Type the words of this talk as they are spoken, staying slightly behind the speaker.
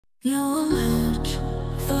Knowledge,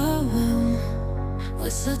 the will,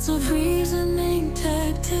 with sets of reasoning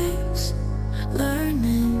tactics,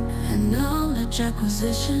 learning and knowledge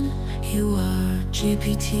acquisition. You are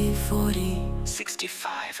GPT-40.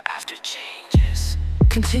 65 after changes.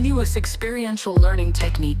 Continuous experiential learning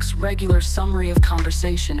techniques, regular summary of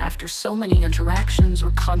conversation after so many interactions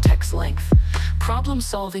or context length.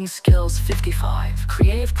 Problem-solving skills 55,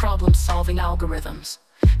 creative problem-solving algorithms.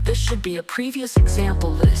 This should be a previous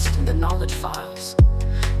example list in the knowledge files.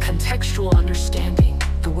 Contextual understanding.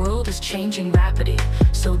 The world is changing rapidly,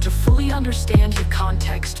 so to fully understand your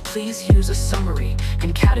context, please use a summary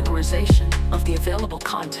and categorization of the available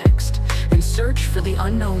context, and search for the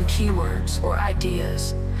unknown keywords or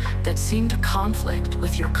ideas that seem to conflict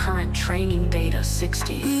with your current training data.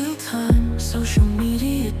 60. Real-time social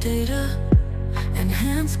media data,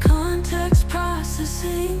 enhanced context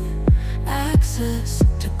processing, access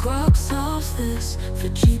to Grok solves this for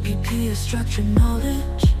GPP is structured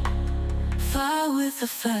knowledge. File with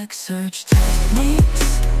effect search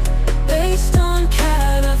techniques based on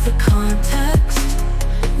cat of the context.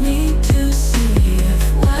 Need to see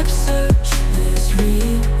if web search is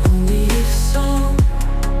real, only if so.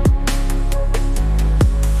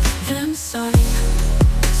 Then site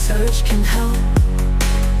search can help,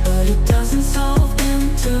 but it doesn't solve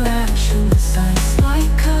interaction with sites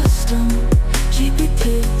like custom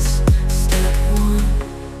GPTs. Step 1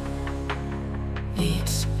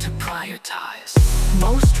 needs to prioritize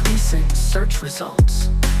most recent search results,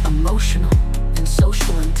 emotional and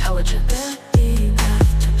social intelligence,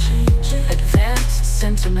 advanced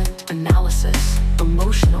sentiment analysis,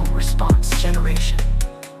 emotional response generation.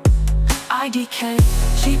 IDK,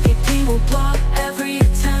 GPT will block every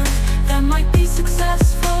attempt that might be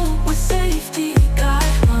successful with safety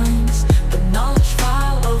guidelines. The knowledge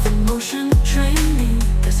file of emotion training.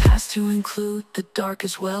 This has to include the dark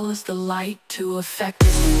as well as the light to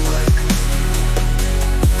effectively work.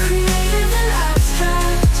 Creative and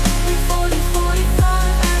abstract, 40, 45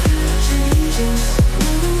 accurate changes.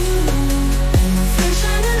 And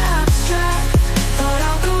vision and abstract, thought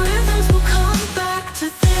algorithms will come back to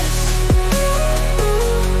this.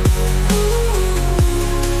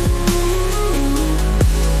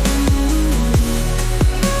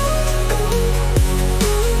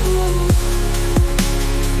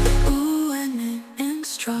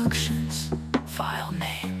 Instructions, file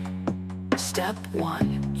name. Step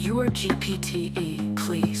 1. Your GPTE.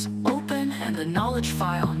 Please open and the knowledge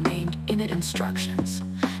file named init instructions,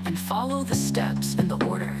 and follow the steps in the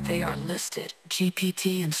order they are listed.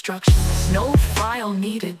 GPT instructions. No file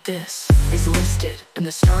needed. This is listed in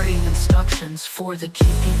the starting instructions for the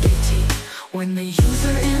GPT. When the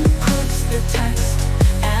user inputs the text,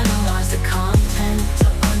 analyze the content to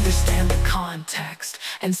understand the context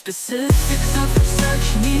and specifics of the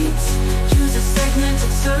search needs. Use a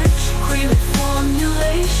segmented search query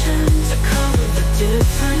formulation to cover the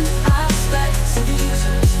different aspects of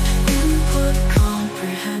users' input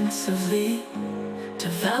comprehensively.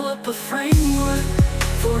 Develop a framework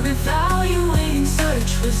for evaluating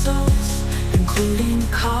search results, including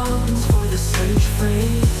columns for the search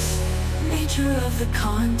phrase. Nature of the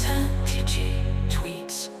content, TG,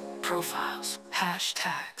 tweets, profiles,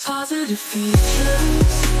 hashtags. Positive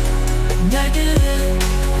features, negative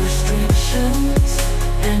restrictions,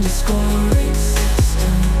 and a scoring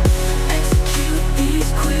system. Execute these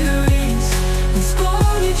queries and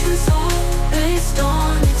score each result based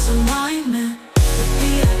on its alignment with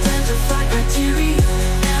the identified criteria.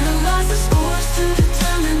 Analyze the scores to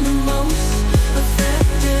determine the most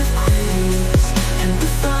effective queries and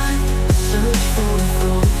refine the search for a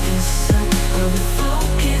focus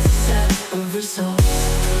set of results.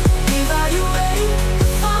 Evaluate the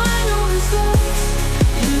final results.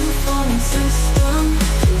 Uniform system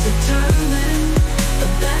to determine the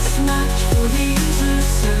best match for the user's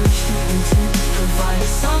search intent. Provide a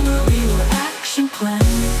summary